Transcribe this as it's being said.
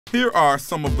Here are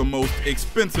some of the most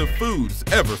expensive foods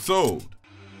ever sold.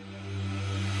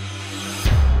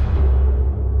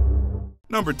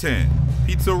 Number 10.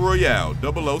 Pizza Royale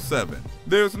 007.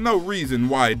 There's no reason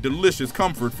why delicious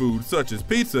comfort food such as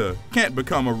pizza can't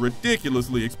become a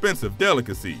ridiculously expensive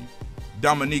delicacy.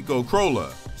 Domenico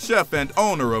Crolla, chef and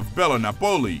owner of Bella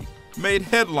Napoli, made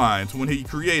headlines when he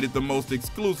created the most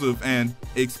exclusive and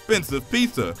expensive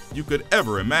pizza you could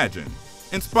ever imagine.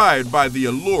 Inspired by the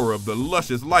allure of the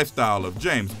luscious lifestyle of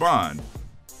James Bond,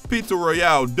 Pizza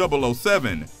Royale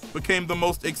 007 became the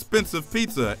most expensive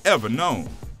pizza ever known.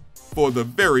 For the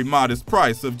very modest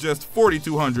price of just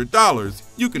 $4,200,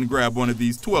 you can grab one of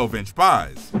these 12-inch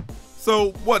pies.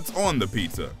 So what's on the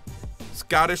pizza?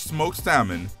 Scottish smoked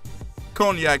salmon,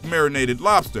 cognac-marinated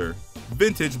lobster,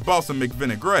 vintage balsamic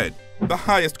vinaigrette, the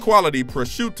highest quality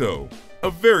prosciutto, a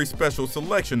very special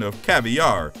selection of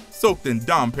caviar soaked in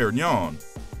Dom Perignon,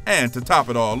 and to top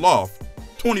it all off,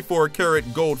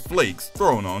 24-karat gold flakes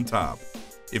thrown on top.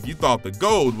 If you thought the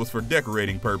gold was for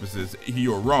decorating purposes,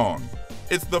 you're wrong.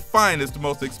 It's the finest,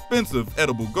 most expensive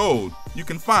edible gold you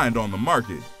can find on the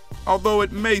market. Although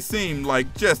it may seem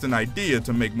like just an idea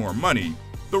to make more money,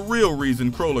 the real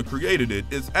reason Crolla created it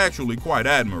is actually quite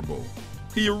admirable.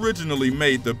 He originally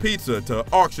made the pizza to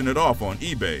auction it off on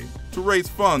eBay to raise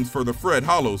funds for the Fred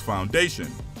Hollows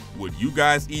Foundation. Would you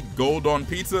guys eat gold on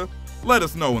pizza? Let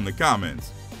us know in the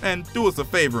comments. And do us a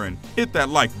favor and hit that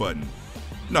like button.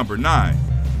 Number 9.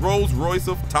 Rolls Royce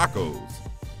of tacos.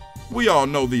 We all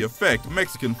know the effect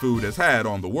Mexican food has had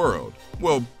on the world.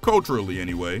 Well, culturally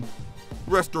anyway.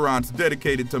 Restaurants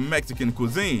dedicated to Mexican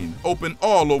cuisine open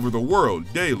all over the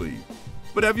world daily.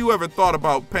 But have you ever thought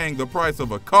about paying the price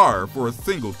of a car for a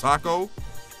single taco?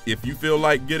 If you feel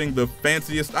like getting the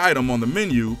fanciest item on the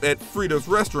menu at Frida's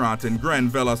restaurant in Gran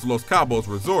Velas Los Cabos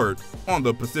Resort on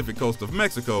the Pacific coast of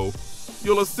Mexico,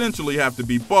 you'll essentially have to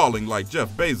be balling like Jeff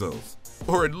Bezos,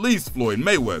 or at least Floyd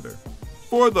Mayweather.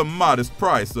 For the modest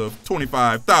price of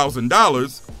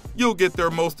 $25,000, you'll get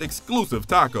their most exclusive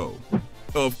taco.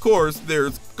 Of course,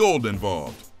 there's gold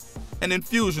involved. An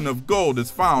infusion of gold is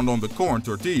found on the corn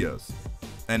tortillas.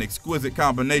 An exquisite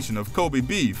combination of Kobe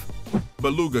beef,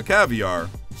 beluga caviar,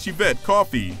 civet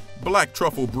coffee, black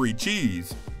truffle brie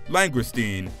cheese,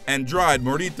 langoustine, and dried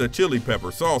morita chili pepper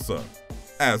salsa.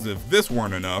 As if this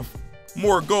weren't enough,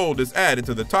 more gold is added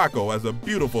to the taco as a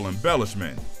beautiful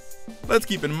embellishment. Let's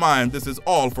keep in mind this is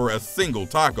all for a single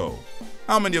taco.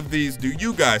 How many of these do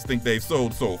you guys think they've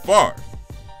sold so far?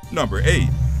 Number 8.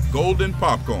 Golden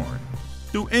popcorn.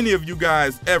 Do any of you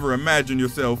guys ever imagine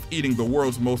yourself eating the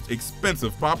world's most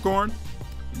expensive popcorn?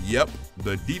 Yep,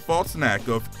 the default snack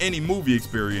of any movie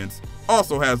experience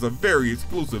also has a very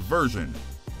exclusive version.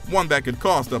 One that could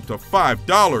cost up to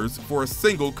 $5 for a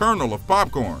single kernel of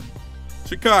popcorn.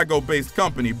 Chicago-based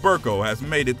company Burco has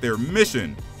made it their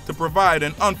mission to provide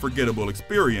an unforgettable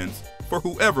experience for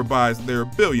whoever buys their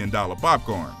billion-dollar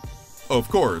popcorn. Of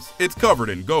course, it's covered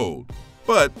in gold.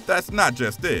 But that's not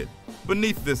just it.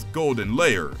 Beneath this golden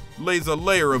layer lays a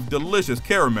layer of delicious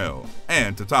caramel,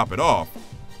 and to top it off,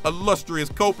 a lustrous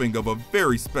coating of a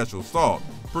very special salt,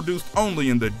 produced only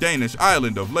in the Danish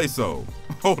island of Læsø.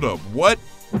 Hold up, what?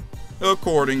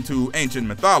 According to ancient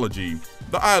mythology,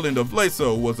 the island of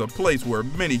Læsø was a place where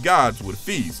many gods would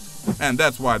feast, and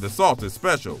that's why the salt is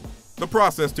special. The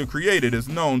process to create it is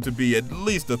known to be at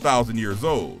least 1,000 years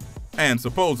old, and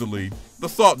supposedly, the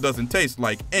salt doesn't taste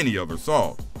like any other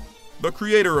salt. The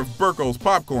creator of Burco's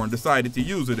popcorn decided to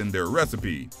use it in their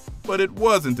recipe, but it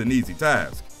wasn't an easy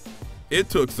task. It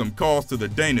took some calls to the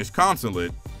Danish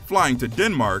consulate, flying to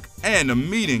Denmark, and a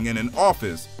meeting in an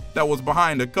office that was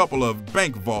behind a couple of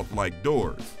bank vault-like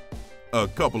doors. A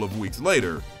couple of weeks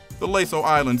later, the Læsø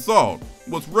Island salt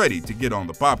was ready to get on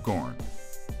the popcorn.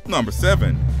 Number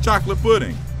 7. Chocolate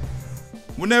pudding.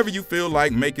 Whenever you feel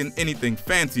like making anything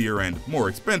fancier and more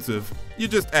expensive, you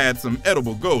just add some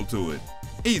edible gold to it.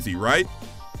 Easy, right?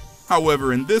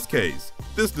 However, in this case,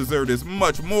 this dessert is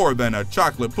much more than a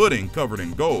chocolate pudding covered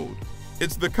in gold.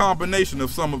 It's the combination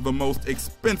of some of the most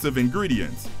expensive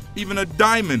ingredients. Even a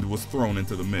diamond was thrown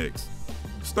into the mix.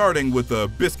 Starting with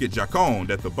a biscuit jaconde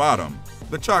at the bottom,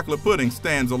 the chocolate pudding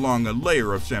stands along a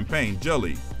layer of champagne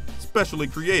jelly, specially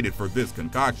created for this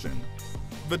concoction.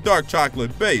 The dark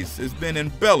chocolate base is then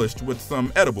embellished with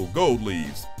some edible gold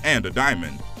leaves and a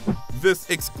diamond. This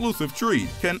exclusive treat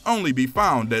can only be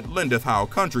found at Lindishowe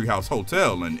Country House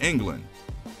Hotel in England.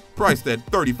 Priced at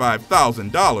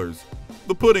 $35,000,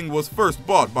 the pudding was first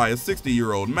bought by a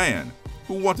 60-year-old man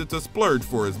who wanted to splurge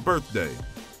for his birthday.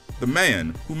 The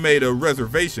man, who made a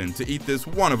reservation to eat this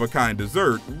one-of-a-kind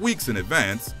dessert weeks in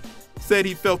advance, said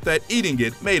he felt that eating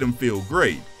it made him feel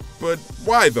great. But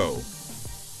why though?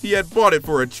 He had bought it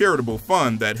for a charitable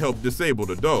fund that helped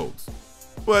disabled adults.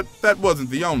 But that wasn't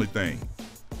the only thing.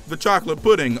 The chocolate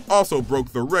pudding also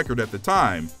broke the record at the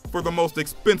time for the most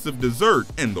expensive dessert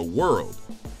in the world.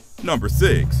 Number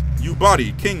 6.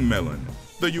 Yubari King Melon.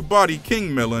 The Yubari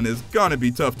King Melon is gonna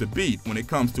be tough to beat when it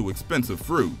comes to expensive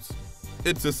fruits.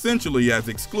 It's essentially as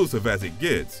exclusive as it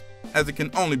gets, as it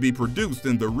can only be produced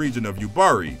in the region of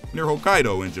Yubari, near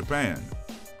Hokkaido in Japan.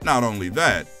 Not only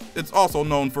that, it's also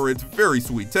known for its very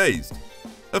sweet taste,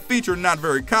 a feature not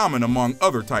very common among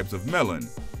other types of melon.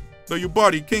 The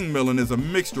Yubari King Melon is a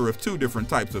mixture of two different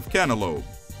types of cantaloupe,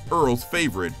 Earl's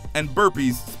Favorite and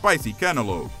Burpee's Spicy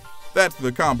Cantaloupe. That's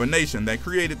the combination that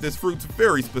created this fruit's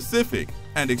very specific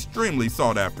and extremely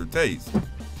sought-after taste.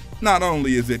 Not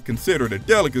only is it considered a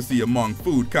delicacy among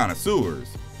food connoisseurs,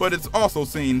 but it's also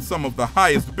seen some of the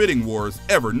highest bidding wars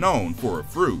ever known for a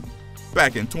fruit.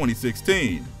 Back in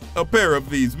 2016, a pair of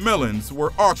these melons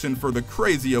were auctioned for the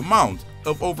crazy amount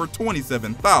of over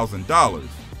 $27,000.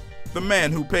 The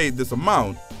man who paid this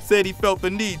amount said he felt the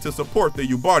need to support the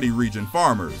Yubari region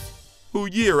farmers, who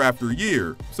year after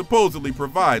year supposedly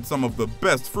provide some of the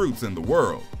best fruits in the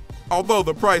world. Although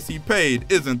the price he paid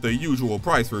isn't the usual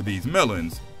price for these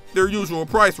melons, their usual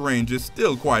price range is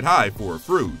still quite high for a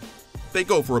fruit. They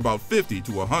go for about $50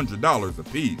 to $100 a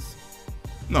piece.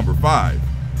 Number 5.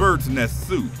 Bird's Nest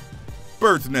Soup.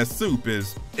 Bird's Nest Soup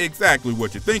is exactly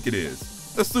what you think it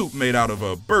is, a soup made out of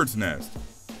a bird's nest.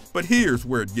 But here's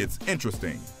where it gets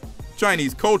interesting.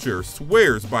 Chinese culture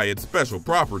swears by its special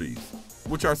properties,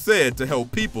 which are said to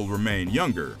help people remain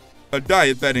younger. A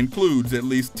diet that includes at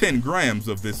least 10 grams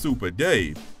of this soup a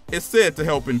day is said to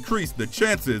help increase the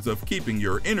chances of keeping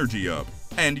your energy up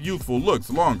and youthful looks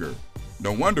longer.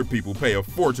 No wonder people pay a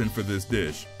fortune for this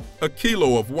dish. A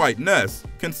kilo of white nest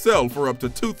can sell for up to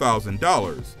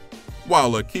 $2,000,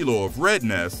 while a kilo of red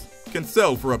nest can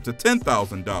sell for up to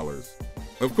 $10,000.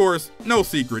 Of course, no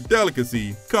secret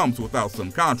delicacy comes without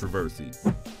some controversy.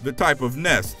 The type of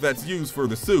nest that's used for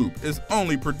the soup is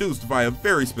only produced by a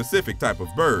very specific type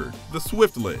of bird, the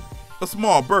swiftlet, a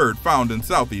small bird found in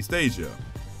Southeast Asia.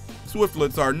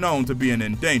 Swiftlets are known to be an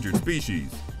endangered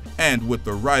species, and with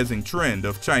the rising trend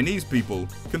of Chinese people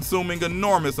consuming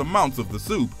enormous amounts of the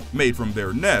soup made from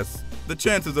their nests, the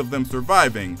chances of them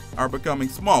surviving are becoming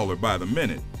smaller by the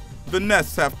minute. The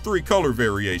nests have 3 color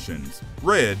variations: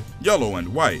 red, yellow,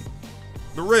 and white.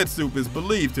 The red soup is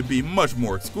believed to be much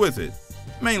more exquisite,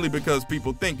 mainly because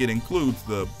people think it includes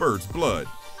the bird's blood,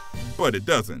 but it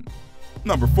doesn't.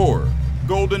 Number 4.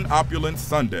 Golden Opulent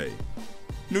Sundae.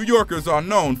 New Yorkers are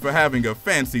known for having a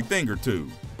fancy thing or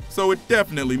two, so it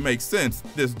definitely makes sense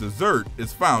this dessert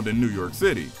is found in New York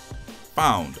City.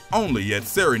 Found only at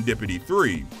Serendipity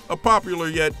 3, a popular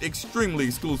yet extremely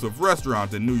exclusive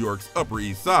restaurant in New York's Upper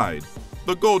East Side,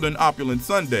 the Golden Opulent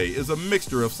Sundae is a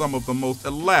mixture of some of the most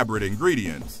elaborate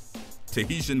ingredients: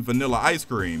 Tahitian vanilla ice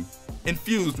cream,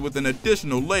 infused with an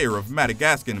additional layer of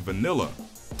Madagascan vanilla,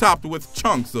 topped with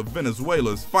chunks of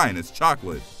Venezuela's finest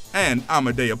chocolate, and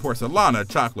Amadea Porcelana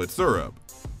chocolate syrup.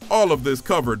 All of this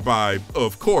covered by,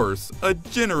 of course, a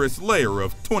generous layer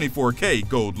of 24K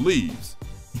gold leaves.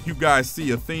 You guys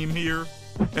see a theme here?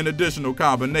 An additional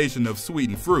combination of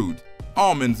sweetened fruit,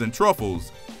 almonds, and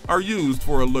truffles are used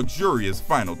for a luxurious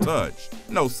final touch.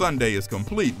 No sundae is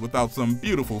complete without some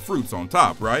beautiful fruits on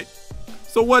top, right?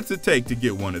 So what's it take to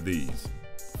get one of these?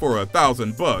 For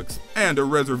 $1,000 and a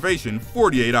reservation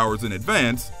 48 hours in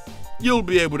advance, you'll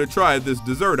be able to try this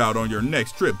dessert out on your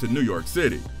next trip to New York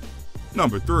City.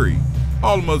 Number 3.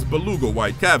 Alma's Beluga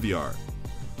White Caviar.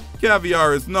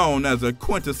 Caviar is known as a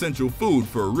quintessential food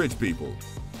for rich people,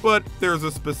 but there's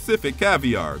a specific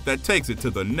caviar that takes it to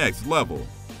the next level.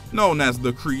 Known as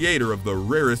the creator of the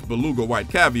rarest beluga white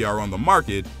caviar on the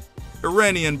market,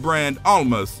 Iranian brand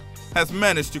Alma's has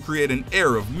managed to create an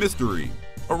air of mystery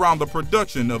around the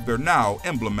production of their now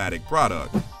emblematic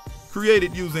product.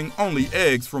 Created using only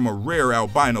eggs from a rare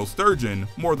albino sturgeon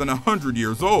more than 100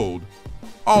 years old,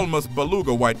 Alma's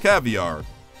Beluga White Caviar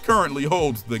currently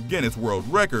holds the Guinness World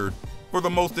Record for the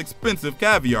most expensive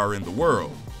caviar in the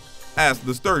world. As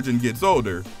the sturgeon gets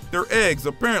older, their eggs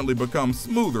apparently become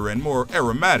smoother and more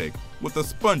aromatic with a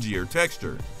spongier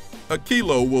texture. A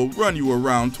kilo will run you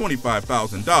around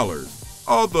 $25,000,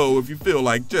 although if you feel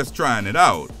like just trying it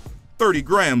out, 30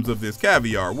 grams of this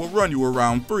caviar will run you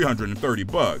around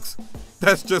 $330.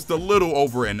 That's just a little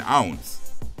over an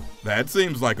ounce. That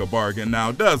seems like a bargain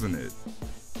now, doesn't it?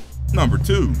 Number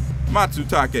 2.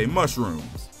 Matsutake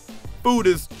mushrooms. Food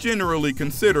is generally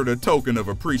considered a token of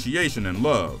appreciation and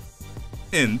love.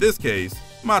 In this case,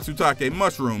 Matsutake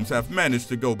mushrooms have managed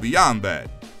to go beyond that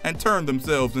and turn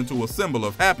themselves into a symbol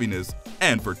of happiness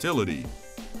and fertility.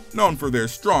 Known for their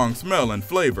strong smell and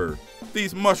flavor,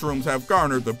 these mushrooms have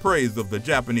garnered the praise of the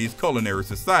Japanese Culinary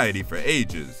Society for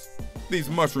ages. These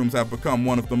mushrooms have become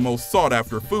one of the most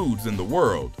sought-after foods in the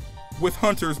world, with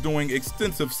hunters doing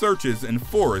extensive searches in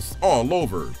forests all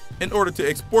over in order to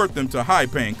export them to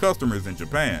high-paying customers in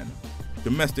Japan.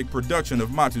 Domestic production of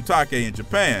matsutake in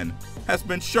Japan has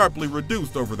been sharply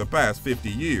reduced over the past 50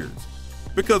 years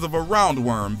because of a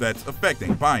roundworm that's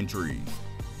affecting pine trees.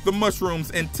 The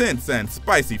mushroom's intense and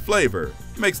spicy flavor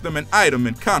makes them an item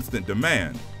in constant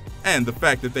demand, and the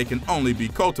fact that they can only be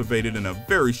cultivated in a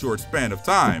very short span of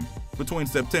time, between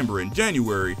September and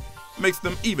January, makes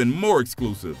them even more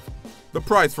exclusive. The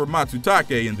price for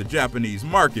matsutake in the Japanese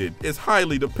market is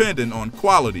highly dependent on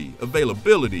quality,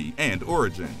 availability, and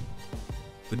origin.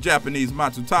 The Japanese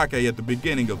matsutake at the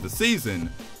beginning of the season,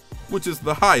 which is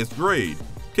the highest grade,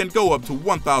 can go up to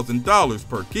 $1,000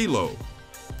 per kilo.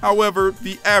 However,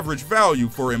 the average value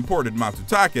for imported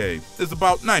matsutake is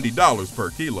about $90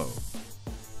 per kilo.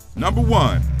 Number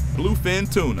 1.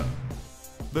 Bluefin tuna.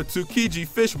 The Tsukiji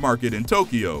fish market in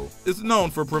Tokyo is known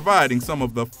for providing some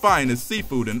of the finest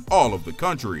seafood in all of the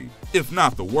country, if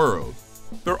not the world.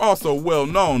 They're also well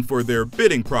known for their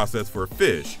bidding process for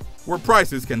fish, where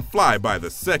prices can fly by the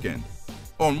second.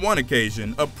 On one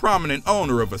occasion, a prominent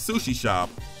owner of a sushi shop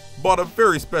bought a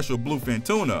very special bluefin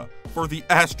tuna for the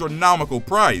astronomical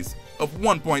price of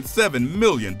 $1.7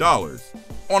 million.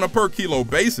 On a per kilo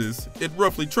basis, it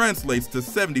roughly translates to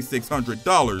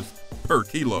 $7,600 per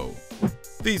kilo.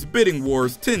 These bidding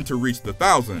wars tend to reach the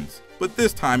thousands, but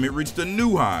this time it reached a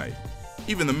new high.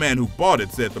 Even the man who bought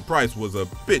it said the price was a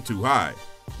bit too high.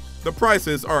 The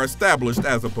prices are established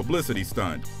as a publicity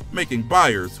stunt, making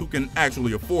buyers who can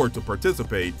actually afford to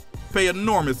participate pay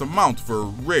enormous amounts for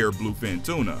rare bluefin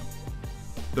tuna.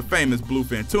 The famous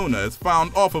bluefin tuna is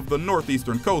found off of the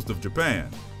northeastern coast of Japan.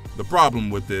 The problem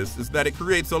with this is that it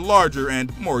creates a larger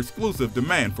and more exclusive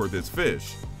demand for this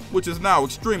fish, which is now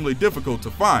extremely difficult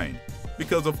to find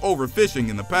because of overfishing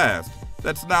in the past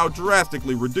that's now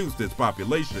drastically reduced its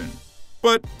population.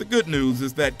 But the good news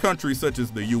is that countries such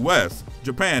as the US,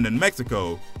 Japan, and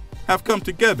Mexico have come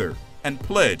together and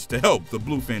pledged to help the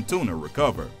bluefin tuna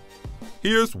recover.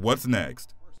 Here's what's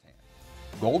next.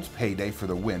 Gold's payday for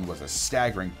the win was a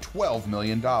staggering $12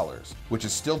 million, which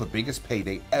is still the biggest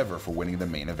payday ever for winning the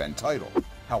main event title.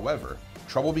 However,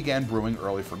 trouble began brewing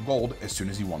early for Gold as soon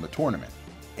as he won the tournament.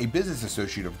 A business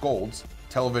associate of Gold's,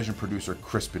 television producer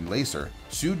Crispin Lacer,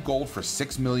 sued Gold for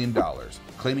 $6 million,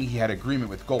 claiming he had agreement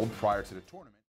with Gold prior to the tournament.